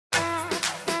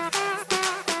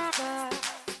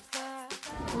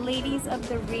ladies of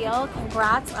The Real.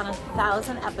 Congrats on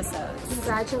 1,000 episodes.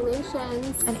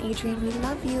 Congratulations. And Adrienne, we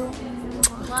love you.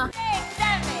 Mwah.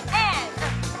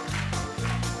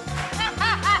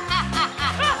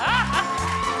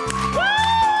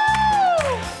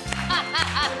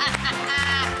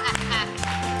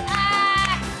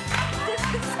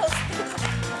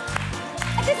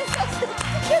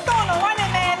 She's on the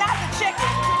running man, not the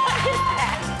chicken. What is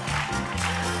that?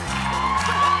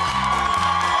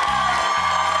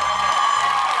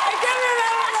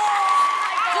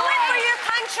 Do it for your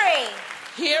country.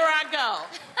 Here I go.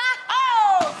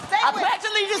 Oh, I pledge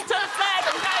allegiance to the flag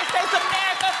of the United States of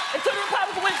America and to the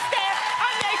republic for which it stands,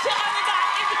 our nation under God,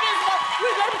 indivisible,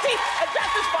 with liberty and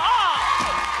justice for all.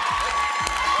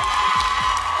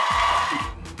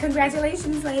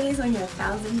 Congratulations, ladies, on your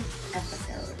 1,000th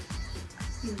episode.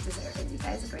 You deserve it. You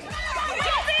guys are great. Oh,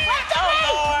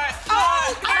 Lord.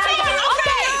 Oh,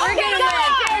 Okay. We're gonna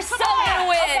win. You're so gonna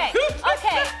win.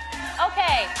 Okay.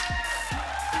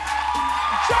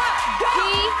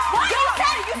 What? You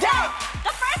said it. You said it.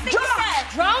 The first thing you said.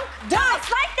 Drunk? Dunk.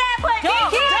 It's like that, but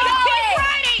Keep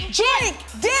writing. Drink.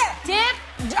 Dip. Dip.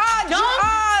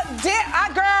 Dip.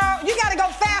 Girl, you gotta go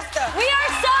faster. We are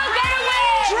so gonna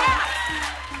win. Drop.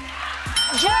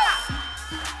 Drop.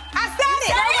 I said it.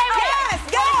 Yes.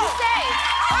 Go. What did you say?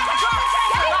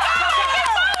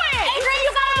 Adrienne,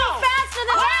 you gotta move faster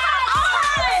than that.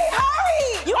 Hurry.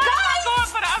 You I'm guys. going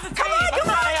for the other team. Come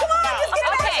on. Let's get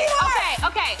it back.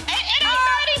 Okay. It ain't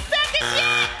 30 seconds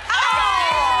yet.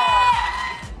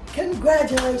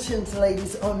 Congratulations,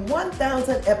 ladies, on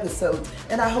 1,000 episodes,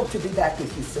 and I hope to be back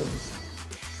with you soon.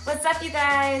 What's up, you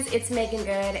guys? It's Megan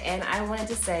Good, and I wanted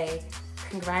to say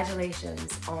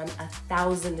congratulations on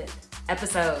 1,000th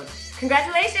episode.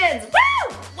 Congratulations!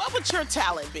 Woo! What would your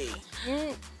talent be?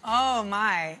 Oh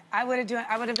my! I would have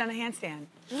done a handstand.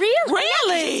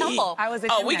 Really? Simple. I was a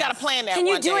Oh, we gymnast. gotta plan that. Can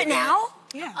you one do day it then. now?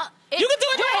 Yeah. You can do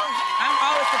it now. I'm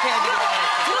always prepared to do a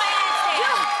handstand.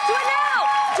 Do it now.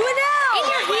 Do it now. In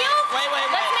your heels? Wait.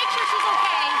 Let's make sure she's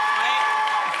okay.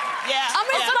 Wait. Yeah. I'm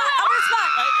gonna yeah. spot.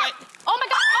 Wait. Oh my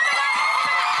God.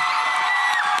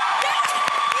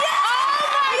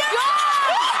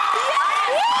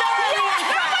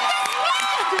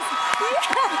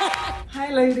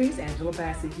 Hi ladies, Angela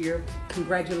Bassett here,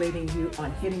 congratulating you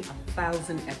on hitting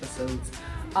 1,000 episodes.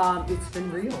 It's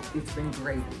been real, it's been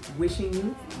great. Wishing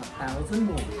you 1,000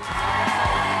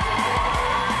 more.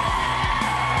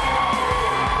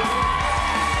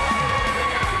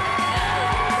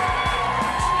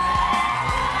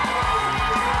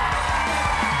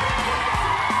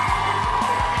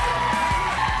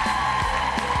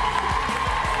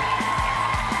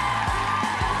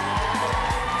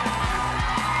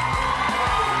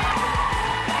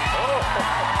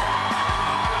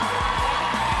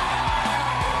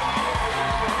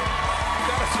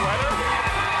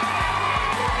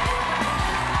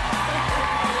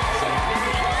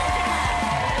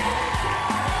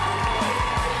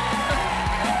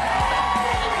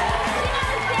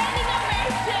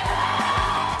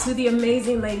 To the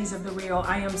amazing ladies of The Real,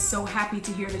 I am so happy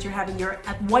to hear that you're having your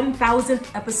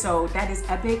 1,000th episode. That is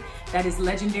epic, that is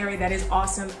legendary, that is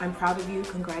awesome. I'm proud of you.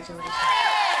 Congratulations.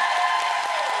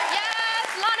 Yes,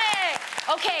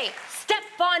 Lonnie. Okay, step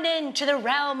on into the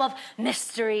realm of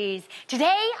mysteries.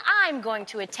 Today, I'm going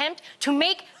to attempt to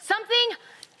make something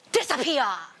disappear.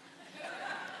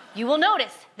 You will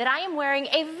notice that I am wearing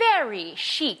a very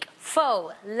chic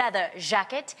faux leather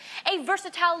jacket, a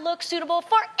versatile look suitable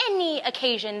for any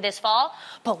occasion this fall.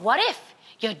 But what if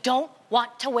you don't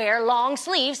want to wear long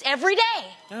sleeves every day?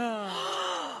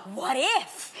 What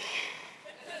if?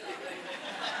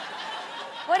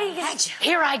 What are you gonna do?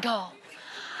 Here I go.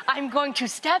 I'm going to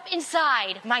step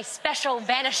inside my special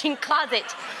vanishing closet.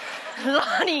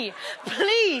 Lonnie,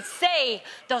 please say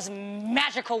those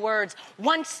magical words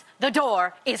once the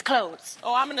door is closed.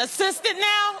 Oh, I'm an assistant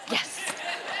now? Yes.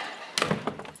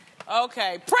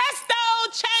 Okay. Presto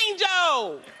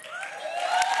changeo!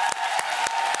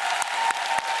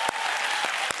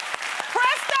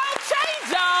 Presto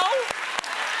changeo!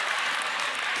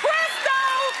 Presto!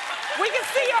 We can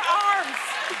see your arms.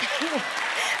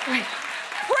 Wait.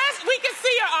 We can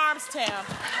see your arms, Tam.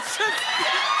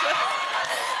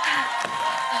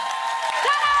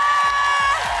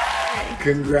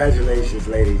 Congratulations,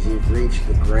 ladies. You've reached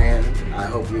the grand. I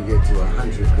hope you get to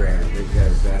 100 grand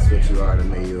because that's what you are to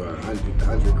me. You are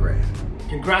 100 grand.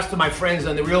 Congrats to my friends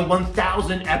on The Real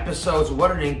 1,000 episodes.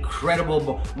 What an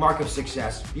incredible mark of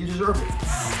success. You deserve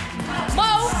it.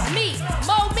 Mo me,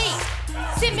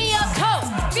 send me a toe,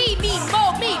 feed me,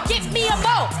 mold me, give me a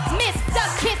mo. Mr.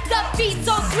 Kiss the feet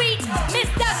so sweet,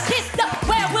 Mr. Kiss the,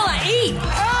 where will I eat?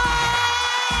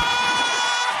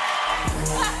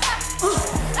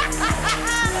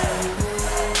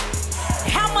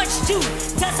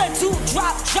 do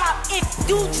drop. If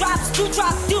do drops, do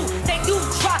drop, do. They do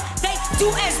drop. They do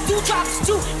as do drops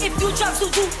do. If do drops, do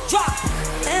drop.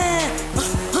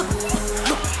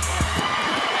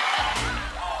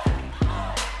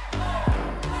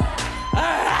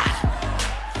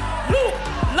 Luke,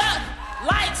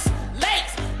 likes,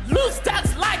 lakes. Loose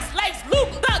ducks, likes, lakes. Luke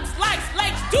ducks, likes,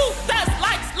 lakes. Duke ducks,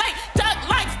 likes, lakes. Duck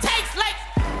likes, takes, lakes.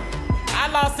 I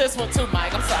lost this one too,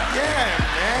 Mike. I'm sorry. Yeah,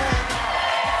 man.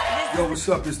 Yo, what's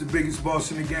up? It's the biggest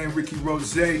boss in the game, Ricky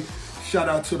Rose. Shout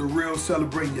out to The Real,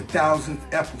 celebrating your 1000th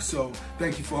episode.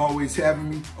 Thank you for always having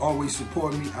me, always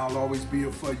support me. I'll always be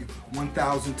here for you.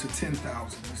 1,000 to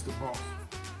 10,000. It's the boss.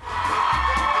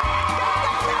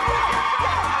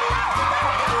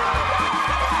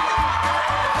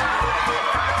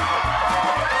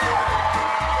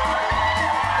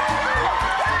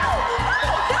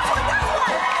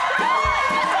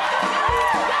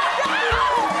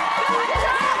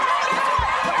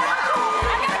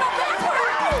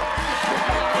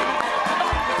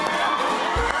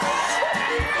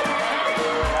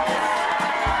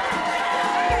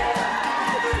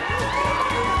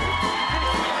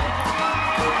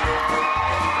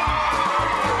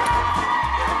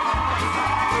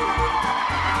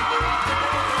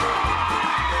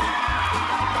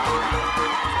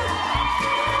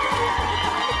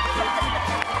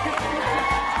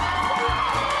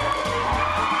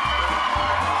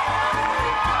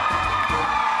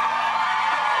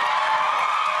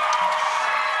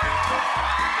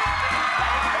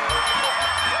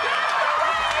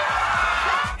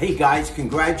 Hey guys,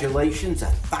 congratulations,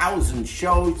 1,000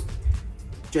 shows.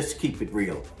 Just keep it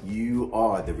real. You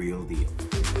are the real deal.